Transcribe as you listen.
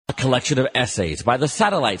collection of essays by the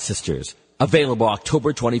Satellite Sisters. Available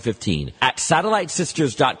October 2015 at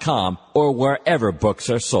SatelliteSisters.com or wherever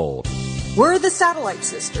books are sold. We're the Satellite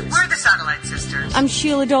Sisters. We're the Satellite Sisters. I'm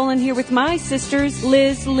Sheila Dolan here with my sisters,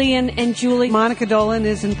 Liz, Leanne, and Julie. Monica Dolan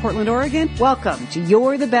is in Portland, Oregon. Welcome to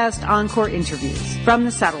You're the Best Encore interviews from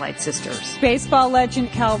the Satellite Sisters. Baseball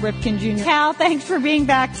legend Cal Ripken Jr. Cal, thanks for being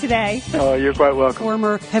back today. Oh, you're quite welcome.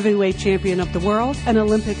 Former heavyweight champion of the world, an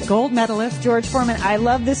Olympic gold medalist. George Foreman, I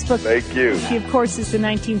love this book. Thank you. She, of course, is the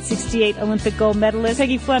 1968 Olympic gold medalist.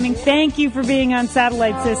 Peggy Fleming, thank you for being on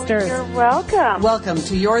Satellite Sisters. You're welcome. Welcome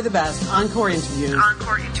to You're the Best Encore interviews.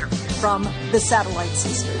 Encore interviews. From the Satellite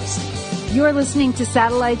Sisters. You're listening to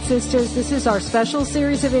Satellite Sisters. This is our special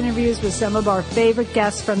series of interviews with some of our favorite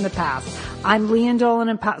guests from the past. I'm Leanne Dolan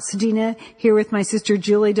in Pasadena, here with my sister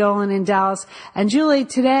Julie Dolan in Dallas. And Julie,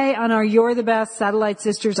 today on our You're the Best Satellite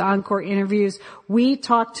Sisters Encore interviews, we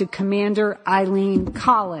talked to Commander Eileen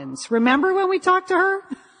Collins. Remember when we talked to her?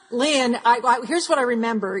 Lynn, here's what I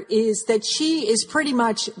remember is that she is pretty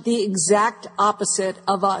much the exact opposite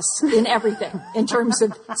of us in everything, in terms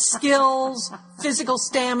of skills, physical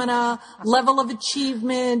stamina, level of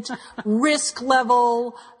achievement, risk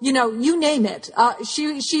level, you name it. She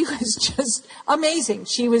was just amazing.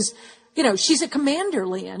 She was, she's a commander,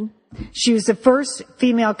 Lynn. She was the first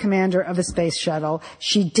female commander of a space shuttle.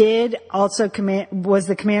 She did also was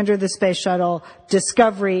the commander of the space shuttle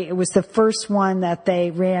Discovery. It was the first one that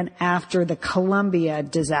they ran after the Columbia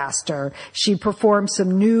disaster. She performed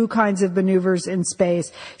some new kinds of maneuvers in space.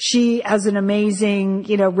 She has an amazing,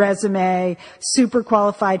 resume, super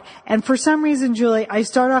qualified. And for some reason, Julie, I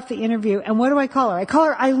start off the interview, and what do I call her? I call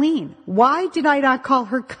her Eileen. Why did I not call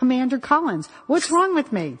her Commander Collins? What's wrong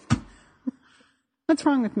with me? What's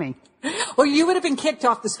wrong with me? Well, you would have been kicked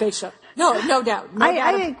off the space shuttle. No doubt. What did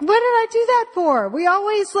I do that for? We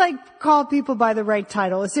always call people by the right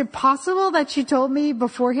title. Is it possible that she told me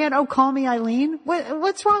beforehand, "Oh, call me Eileen"?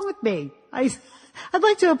 What's wrong with me? I'd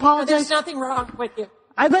like to apologize. No, there's nothing wrong with you.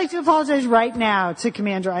 I'd like to apologize right now to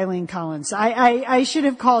Commander Eileen Collins. I should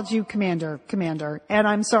have called you Commander, and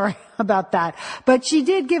I'm sorry about that. But she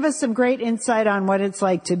did give us some great insight on what it's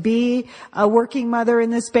like to be a working mother in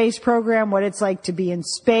the space program, what it's like to be in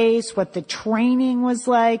space, what the training was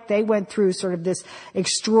like. They went through sort of this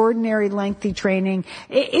extraordinary lengthy training.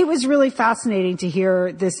 It was really fascinating to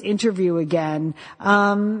hear this interview again,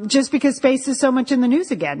 just because space is so much in the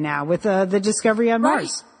news again now with the Discovery on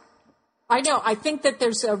Mars. I know. I think that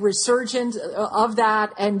there's a resurgence of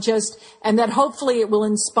that and that hopefully it will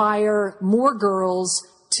inspire more girls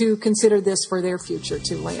to consider this for their future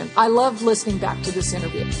too, Leanne. I love listening back to this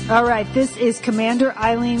interview. All right. This is Commander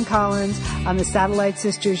Eileen Collins on the Satellite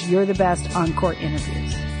Sisters You're the Best Encore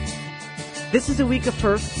interviews. This is a week of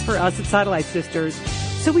firsts for us at Satellite Sisters.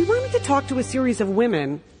 So we wanted to talk to a series of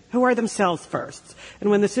women who are themselves firsts. And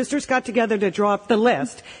when the sisters got together to draw up the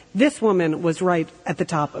list, this woman was right at the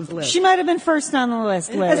top of the list. She might have been first on the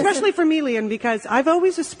list, Liz. Especially for me, Leanne, because I've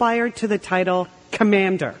always aspired to the title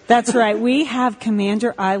Commander. That's right. We have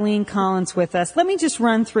Commander Eileen Collins with us. Let me just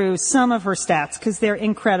run through some of her stats because they're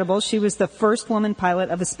incredible. She was the first woman pilot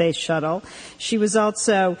of a space shuttle. She was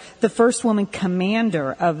also the first woman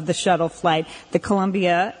commander of the shuttle flight, the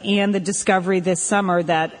Columbia and the Discovery this summer.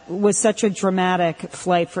 That was such a dramatic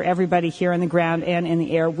flight for everybody here on the ground and in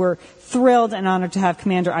the air. We're thrilled and honored to have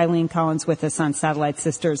Commander Eileen Collins with us on Satellite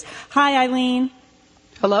Sisters. Hi, Eileen.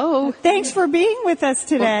 Hello. Thanks for being with us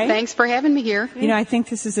today. Well, thanks for having me here. I think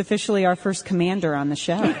this is officially our first commander on the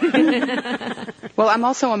show. Well, I'm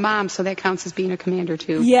also a mom, so that counts as being a commander,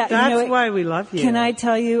 too. Yeah, That's why we love you. Can I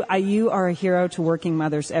tell you, you are a hero to working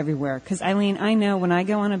mothers everywhere. Because, Eileen, I know when I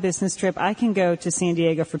go on a business trip, I can go to San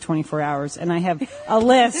Diego for 24 hours, and I have a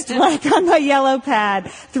list, on my yellow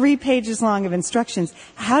pad, 3 pages long of instructions.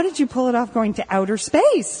 How did you pull it off going to outer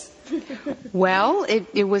space? Well,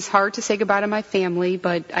 it was hard to say goodbye to my family,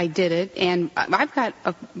 but I did it. And I've got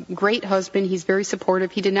a great husband. He's very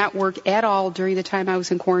supportive. He did not work at all during the time I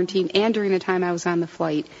was in quarantine and during the time I was on the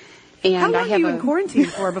flight. And how long are you in quarantine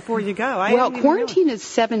for before you go? Quarantine is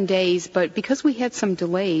 7 days, but because we had some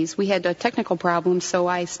delays, we had a technical problem, so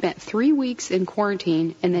I spent 3 weeks in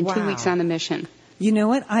quarantine and then 2 weeks on the mission. You know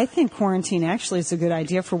what? I think quarantine actually is a good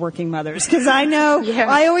idea for working mothers because I know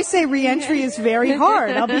I always say reentry is very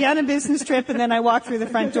hard. I'll be on a business trip and then I walk through the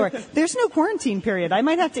front door. There's no quarantine period. I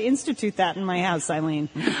might have to institute that in my house, Eileen.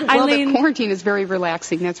 Well, the quarantine is very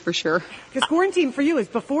relaxing, that's for sure. Because quarantine for you is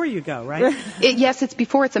before you go, right? Yes, it's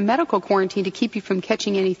before. It's a medical quarantine to keep you from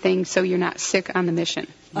catching anything so you're not sick on the mission.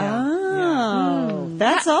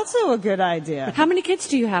 That's also a good idea. How many kids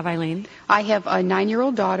do you have, Eileen? I have a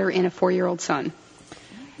 9-year-old daughter and a 4-year-old son.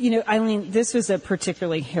 Eileen, this was a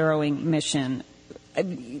particularly harrowing mission.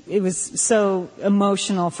 It was so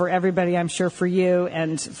emotional for everybody, I'm sure for you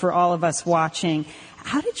and for all of us watching.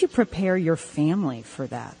 How did you prepare your family for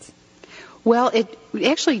that? Well, it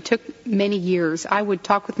actually took many years. I would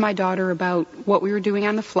talk with my daughter about what we were doing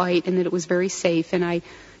on the flight and that it was very safe, and I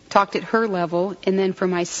talked at her level. And then for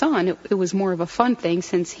my son, it was more of a fun thing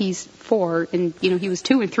since he's 4, and he was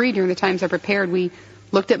 2 and 3 during the times I prepared. We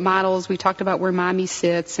looked at models, we talked about where Mommy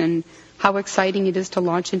sits and how exciting it is to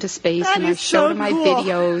launch into space, and I showed him my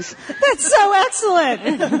videos. That's so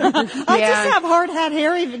excellent. I just have hard hat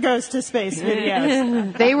Harry that goes to space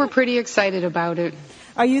videos. They were pretty excited about it.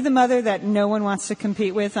 Are you the mother that no one wants to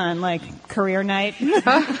compete with on, career night? I've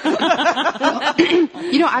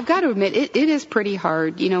got to admit, it is pretty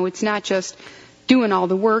hard. It's not just doing all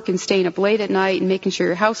the work and staying up late at night and making sure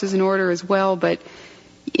your house is in order as well, but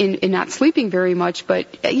in not sleeping very much. But,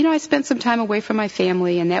 I spent some time away from my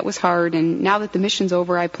family, and that was hard. And now that the mission's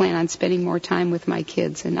over, I plan on spending more time with my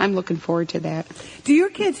kids, and I'm looking forward to that. Do you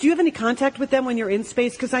have any contact with them when you're in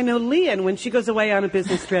space? Because I know Leanne, when she goes away on a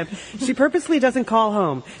business trip, she purposely doesn't call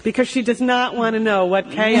home because she does not want to know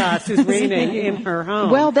what chaos is reigning in her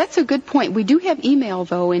home. Well, that's a good point. We do have email,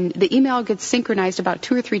 though, and the email gets synchronized about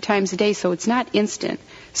 2 or 3 times a day, so it's not instant.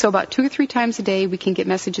 So about 2 or 3 times a day, we can get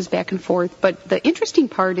messages back and forth. But the interesting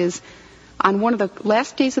part is, on one of the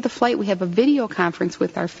last days of the flight, we have a video conference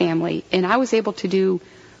with our family, and I was able to do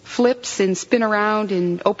flips and spin around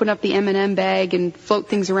and open up the M&M bag and float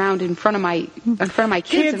things around in front of my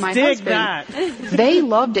kids and my husband. That. They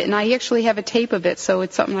loved it, and I actually have a tape of it, so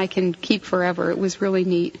it's something I can keep forever. It was really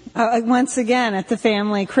neat. Once again, at the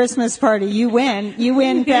family Christmas party, you win. You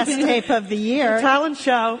win Best Tape of the Year. Talent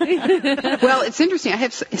show. Well, it's interesting. I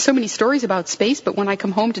have so many stories about space, but when I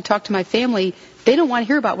come home to talk to my family, they don't want to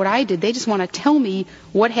hear about what I did. They just want to tell me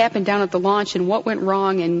what happened down at the launch and what went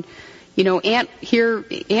wrong, and Aunt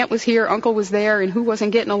was here, Uncle was there, and who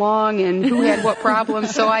wasn't getting along, and who had what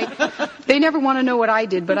problems. So they never want to know what I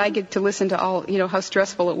did, but I get to listen to all, how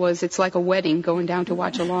stressful it was. It's like a wedding going down to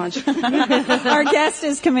watch a launch. Our guest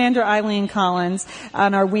is Commander Eileen Collins.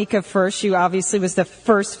 On our week of first, she obviously was the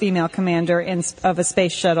first female commander of a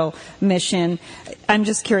space shuttle mission. I'm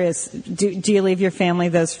just curious, do you leave your family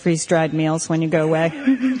those freeze-dried meals when you go away?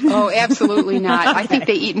 Oh, absolutely not. Okay. I think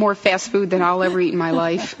they eat more fast food than I'll ever eat in my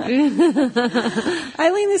life.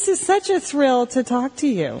 Eileen, this is such a thrill to talk to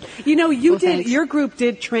you. Your group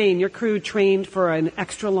did train, your crew trained for an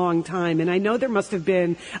extra long time, and I know there must have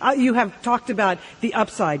been, you have talked about the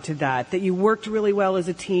upside to that you worked really well as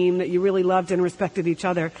a team, that you really loved and respected each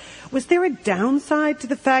other. Was there a downside to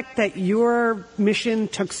the fact that your mission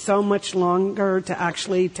took so much longer to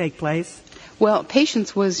actually take place? Well,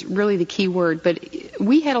 patience was really the key word, but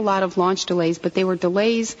we had a lot of launch delays, but they were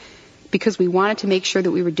delays because we wanted to make sure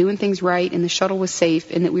that we were doing things right and the shuttle was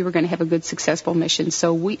safe and that we were going to have a good, successful mission.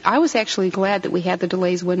 So I was actually glad that we had the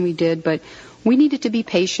delays when we did, but we needed to be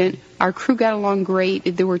patient. Our crew got along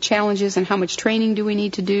great. There were challenges and how much training do we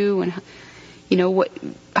need to do and,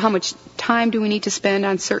 how much time do we need to spend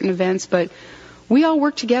on certain events, but we all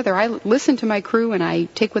work together. I listen to my crew and I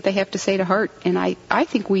take what they have to say to heart, and I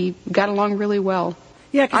think we got along really well.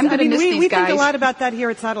 Yeah, because we guys. think a lot about that here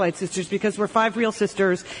at Satellite Sisters because we're 5 real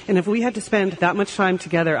sisters, and if we had to spend that much time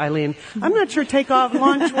together, Eileen, I'm not sure takeoff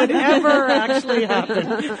lunch would ever actually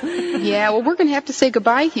happen. Yeah, well, we're going to have to say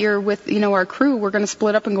goodbye here with, our crew. We're going to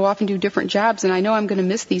split up and go off and do different jobs, and I know I'm going to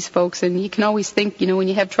miss these folks, and you can always think, when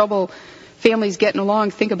you have trouble, families getting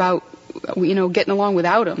along, think about, getting along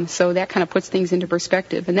without them, so that kind of puts things into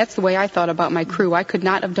perspective, and that's the way I thought about my crew. I could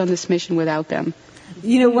not have done this mission without them.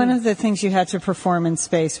 One of the things you had to perform in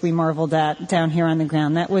space, we marveled at down here on the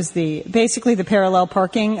ground. That was basically the parallel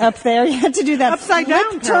parking up there. You had to do that upside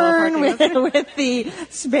down turn with the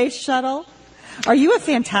space shuttle. Are you a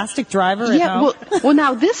fantastic driver? Yeah. Well,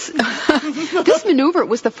 now this maneuver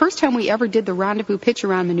was the first time we ever did the rendezvous pitch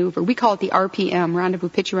around maneuver. We call it the RPM, rendezvous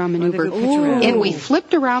pitch around maneuver. And we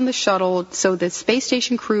flipped around the shuttle so the space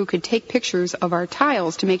station crew could take pictures of our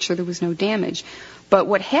tiles to make sure there was no damage. But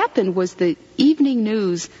what happened was the evening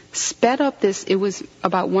news sped up this. It was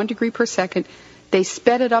about 1 degree per second. They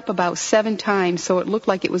sped it up about 7 times, so it looked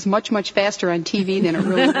like it was much, much faster on TV than it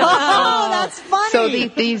really was. Oh, that's funny. So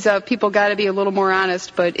these people got to be a little more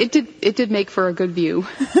honest, but it did make for a good view.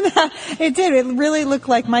 It did. It really looked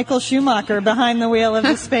like Michael Schumacher behind the wheel of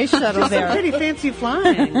the space shuttle there. Some pretty fancy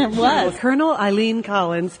flying. It was. Well, Colonel Eileen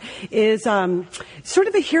Collins is sort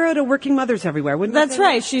of a hero to working mothers everywhere, wouldn't you say? That's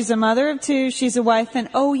right. She's a mother of 2. She's a wife, and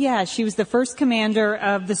she was the first commander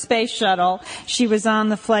of the space shuttle. She was on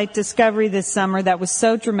the flight Discovery this summer. summer that was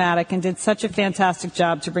so dramatic and did such a fantastic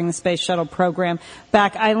job to bring the Space Shuttle program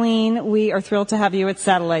back. Eileen, we are thrilled to have you at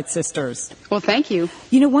Satellite Sisters. Well, thank you.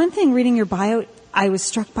 You know, one thing reading your bio, I was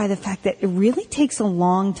struck by the fact that it really takes a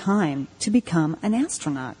long time to become an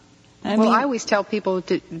astronaut. I always tell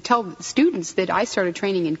students that I started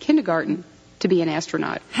training in kindergarten to be an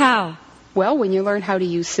astronaut. How? Well, when you learn how to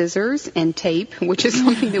use scissors and tape, which is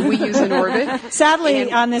something that we use in orbit. Sadly,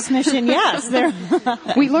 on this mission, yes.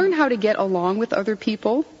 We learn how to get along with other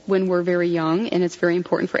people when we're very young, and it's very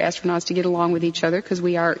important for astronauts to get along with each other because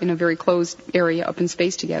we are in a very closed area up in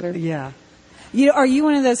space together. Yeah. Are you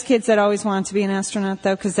one of those kids that always wanted to be an astronaut,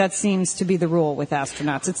 though? Because that seems to be the rule with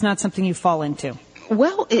astronauts. It's not something you fall into.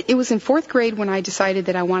 Well, it was in 4th grade when I decided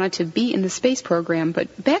that I wanted to be in the space program,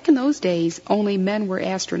 but back in those days, only men were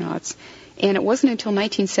astronauts. And it wasn't until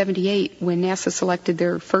 1978 when NASA selected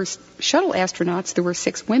their first shuttle astronauts, there were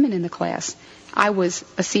 6 women in the class. I was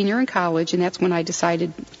a senior in college, and that's when I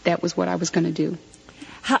decided that was what I was going to do.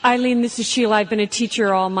 Eileen, this is Sheila. I've been a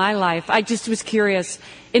teacher all my life. I just was curious.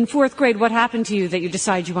 In 4th grade, what happened to you that you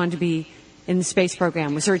decided you wanted to be in the space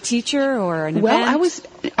program? Was there a teacher or an event?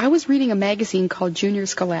 Well, I was reading a magazine called Junior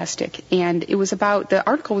Scholastic, and the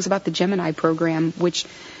article was about the Gemini program, which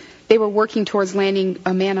they were working towards landing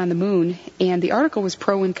a man on the moon, and the article was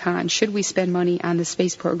pro and con. Should we spend money on the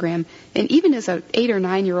space program? And even as an 8 or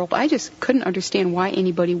 9-year-old, I just couldn't understand why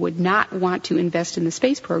anybody would not want to invest in the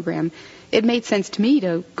space program. It made sense to me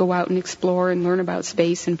to go out and explore and learn about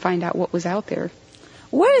space and find out what was out there.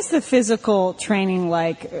 What is the physical training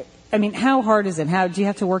like? I mean, how hard is it? Do you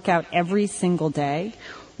have to work out every single day?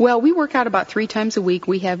 Well, we work out about 3 times a week.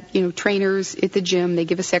 We have, trainers at the gym. They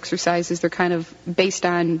give us exercises. They're kind of based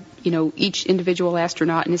on, each individual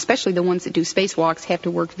astronaut, and especially the ones that do spacewalks have to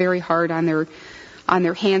work very hard on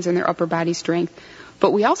their hands and their upper body strength.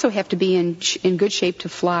 But we also have to be in good shape to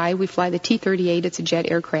fly. We fly the T-38. It's a jet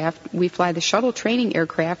aircraft. We fly the shuttle training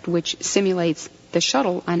aircraft, which simulates the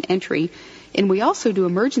shuttle on entry. And we also do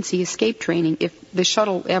emergency escape training. If the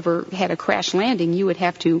shuttle ever had a crash landing, you would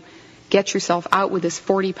have to get yourself out with this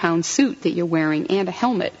 40-pound suit that you're wearing and a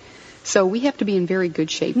helmet. So we have to be in very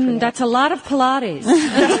good shape for that. That's a lot of Pilates.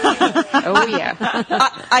 Oh, yeah.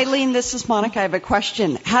 Eileen, this is Monica. I have a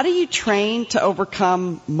question. How do you train to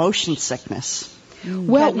overcome motion sickness?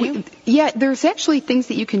 Well, there's actually things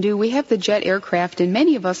that you can do. We have the jet aircraft, and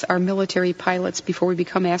many of us are military pilots before we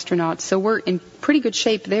become astronauts, so we're in pretty good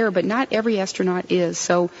shape there, but not every astronaut is.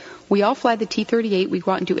 So we all fly the T-38. We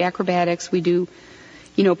go out and do acrobatics. We do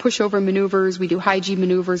pushover maneuvers. We do high G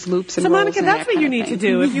maneuvers, loops, and rolls. So, Monica, and that's what you need to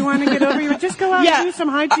do. If you want to get over your, just go out and do some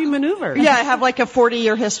high G maneuvers. Yeah, I have like a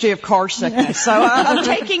 40-year history of car sickness. So I'm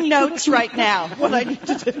taking notes right now, what I need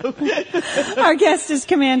to do. Our guest is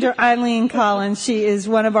Commander Eileen Collins. She is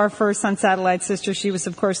one of our first on Satellite Sisters. She was,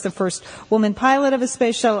 of course, the first woman pilot of a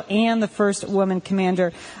space shuttle and the first woman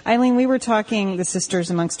commander. Eileen, we were talking, the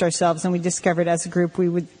sisters, amongst ourselves, and we discovered as a group we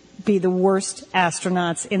would be the worst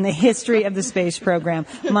astronauts in the history of the space program.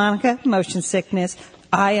 Monica, motion sickness.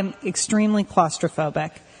 I am extremely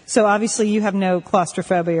claustrophobic. So obviously you have no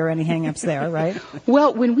claustrophobia or any hang-ups there, right?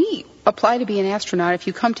 Well, when we apply to be an astronaut, if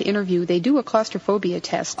you come to interview, they do a claustrophobia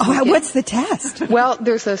test. Oh, what's the test? Well,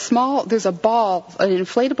 there's a ball, an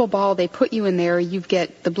inflatable ball. They put you in there. You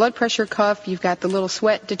get the blood pressure cuff. You've got the little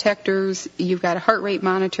sweat detectors. You've got a heart rate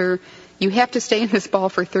monitor. You have to stay in this ball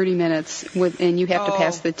for 30 minutes, and you have to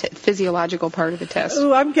pass the physiological part of the test.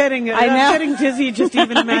 Ooh, I'm getting dizzy just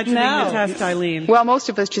even imagining the test, Eileen. Well, most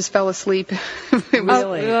of us just fell asleep.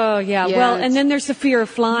 Really? Oh, yeah. Well, and then there's the fear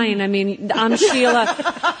of flying. I mean, I'm Sheila.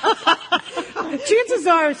 Chances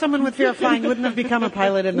are someone with fear of flying wouldn't have become a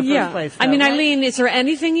pilot in the first place. Though. I mean, Eileen, is there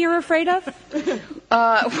anything you're afraid of? You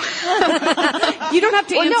don't have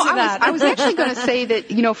to answer that. I was actually going to say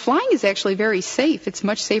that, flying is actually very safe. It's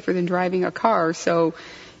much safer than driving a car. So,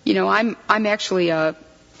 I'm actually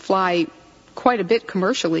fly quite a bit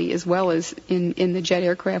commercially as well as in the jet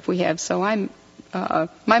aircraft we have. So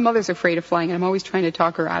my mother's afraid of flying, and I'm always trying to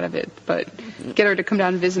talk her out of it, but get her to come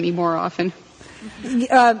down and visit me more often.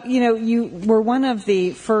 You were one of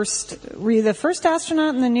the first. Were you the first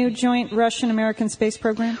astronaut in the new joint Russian-American space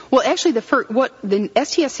program? Well, actually, the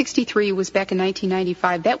STS-63 was back in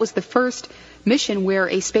 1995. That was the first mission where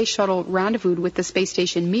a space shuttle rendezvoused with the space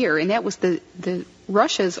station Mir, and that was the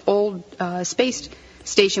Russia's old space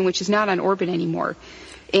station, which is not on orbit anymore.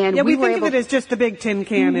 And we think of it as just the big tin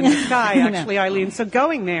can in the sky, actually, Eileen. So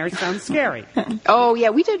going there sounds scary. Oh,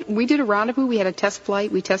 yeah, we did a rendezvous. We had a test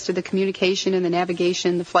flight. We tested the communication and the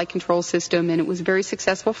navigation, the flight control system, and it was a very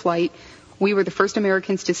successful flight. We were the first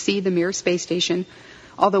Americans to see the Mir space station.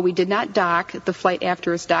 Although we did not dock, the flight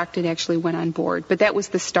after us docked and actually went on board. But that was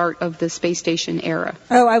the start of the space station era.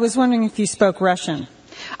 Oh, I was wondering if you spoke Russian.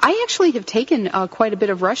 I actually have taken quite a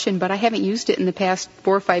bit of Russian, but I haven't used it in the past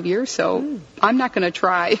 4 or 5 years, so I'm not going to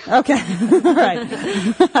try. Okay. All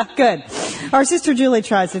right. Good. Our sister Julie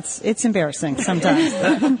tries. It's embarrassing sometimes.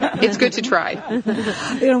 It's good to try.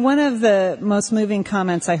 One of the most moving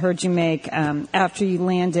comments I heard you make after you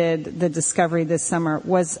landed the Discovery this summer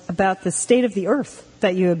was about the state of the Earth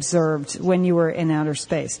that you observed when you were in outer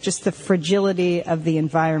space, just the fragility of the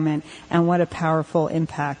environment and what a powerful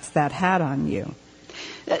impact that had on you.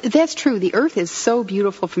 That's true. The Earth is so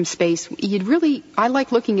beautiful from space. I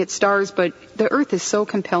like looking at stars, but the Earth is so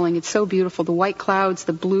compelling. It's so beautiful. The white clouds,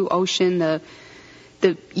 the blue ocean, the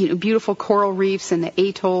beautiful coral reefs and the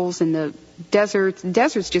atolls and the deserts.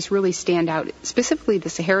 Deserts just really stand out. Specifically the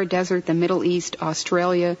Sahara Desert, the Middle East,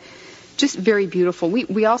 Australia. Just very beautiful.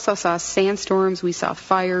 We also saw sandstorms. We saw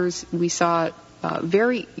fires. We saw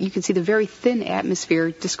you can see the very thin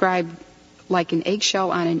atmosphere described like an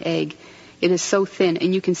eggshell on an egg. It is so thin,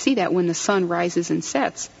 and you can see that when the sun rises and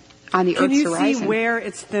sets on the Earth's horizon. Can you see where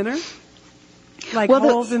it's thinner? Like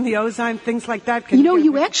holes in the ozone, things like that?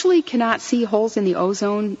 You actually cannot see holes in the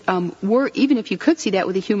ozone. Even if you could see that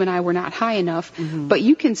with the human eye, we're not high enough. Mm-hmm. But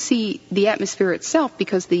you can see the atmosphere itself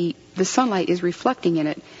because the sunlight is reflecting in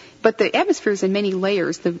it. But the atmosphere is in many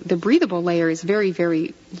layers. The breathable layer is very,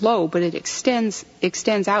 very low, but it extends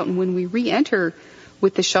out. And when we re-enter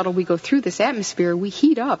with the shuttle, we go through this atmosphere, we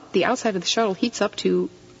heat up. The outside of the shuttle heats up to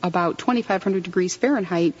about 2,500 degrees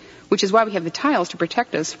Fahrenheit, which is why we have the tiles to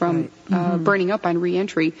protect us from burning up on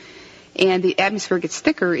re-entry. And the atmosphere gets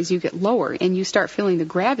thicker as you get lower, and you start feeling the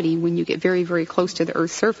gravity when you get very, very close to the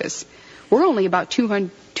Earth's surface. We're only about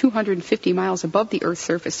 250 miles above the Earth's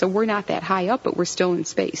surface, so we're not that high up, but we're still in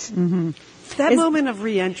space. Mm-hmm. That moment of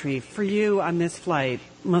re-entry for you on this flight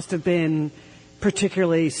must have been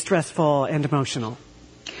particularly stressful and emotional.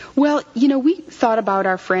 Well, we thought about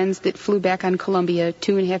our friends that flew back on Columbia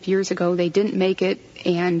 2.5 years ago. They didn't make it,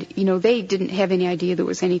 and, they didn't have any idea there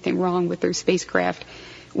was anything wrong with their spacecraft.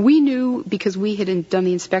 We knew because we had done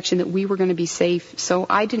the inspection that we were going to be safe, so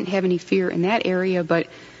I didn't have any fear in that area. But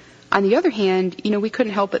on the other hand, we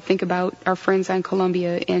couldn't help but think about our friends on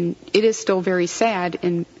Columbia, and it is still very sad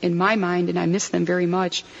in my mind, and I miss them very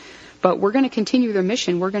much. But we're going to continue their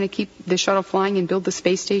mission. We're going to keep the shuttle flying and build the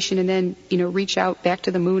space station and then, reach out back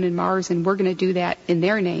to the moon and Mars, and we're going to do that in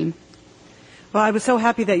their name. Well, I was so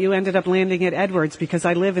happy that you ended up landing at Edwards because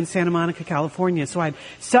I live in Santa Monica, California, so I'd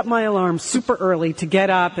set my alarm super early to get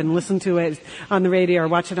up and listen to it on the radio or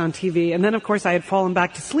watch it on TV. And then, of course, I had fallen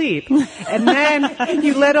back to sleep. And then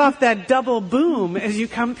you let off that double boom as you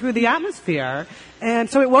come through the atmosphere.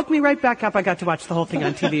 And so it woke me right back up. I got to watch the whole thing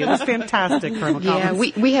on TV. It was fantastic, Colonel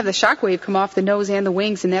Collins. Yeah, we have the shockwave come off the nose and the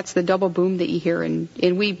wings, and that's the double boom that you hear. And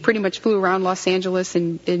we pretty much flew around Los Angeles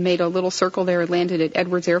and made a little circle there and landed at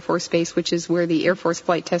Edwards Air Force Base, which is where the Air Force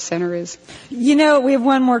Flight Test Center is. We have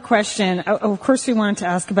one more question. Of course, we wanted to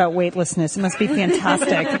ask about weightlessness. It must be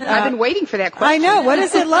fantastic. I've been waiting for that question. I know. What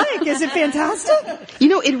is it like? Is it fantastic?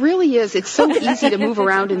 It really is. It's so easy to move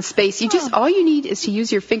around in space. All you need is to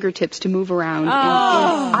use your fingertips to move around. And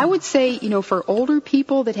I would say, for older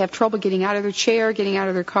people that have trouble getting out of their chair, getting out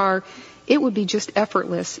of their car, it would be just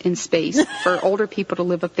effortless in space for older people to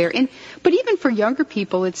live up there. But even for younger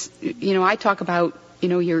people, it's, I talk about,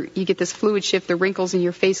 you get this fluid shift, the wrinkles in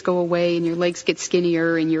your face go away, and your legs get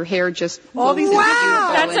skinnier, and your hair just... Wow!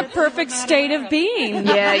 That's a perfect state of being.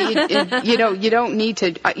 Yeah, you don't need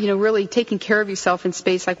to, really taking care of yourself in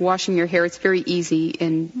space, like washing your hair, it's very easy,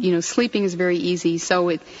 and, sleeping is very easy,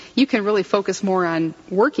 so you can really focus more on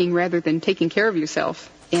working rather than taking care of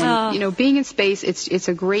yourself. And, being in space, it's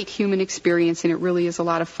a great human experience, and it really is a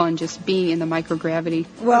lot of fun just being in the microgravity.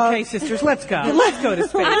 Well, okay, sisters, let's go. Let's go to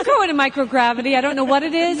space. I'm going to microgravity. I don't know what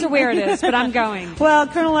it is or where it is, but I'm going. Well,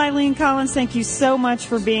 Colonel Eileen Collins, thank you so much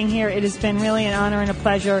for being here. It has been really an honor and a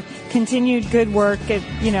pleasure. Continued good work.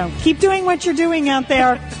 Keep doing what you're doing out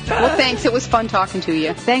there. Well, thanks. It was fun talking to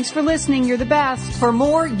you. Thanks for listening. You're the best. For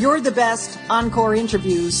more You're the Best encore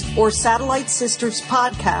interviews or Satellite Sisters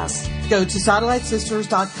podcasts, go to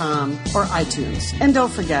SatelliteSisters.com or iTunes. And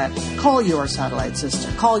don't forget, call your satellite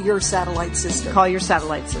sister. Call your satellite sister. Call your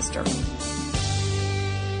satellite sister.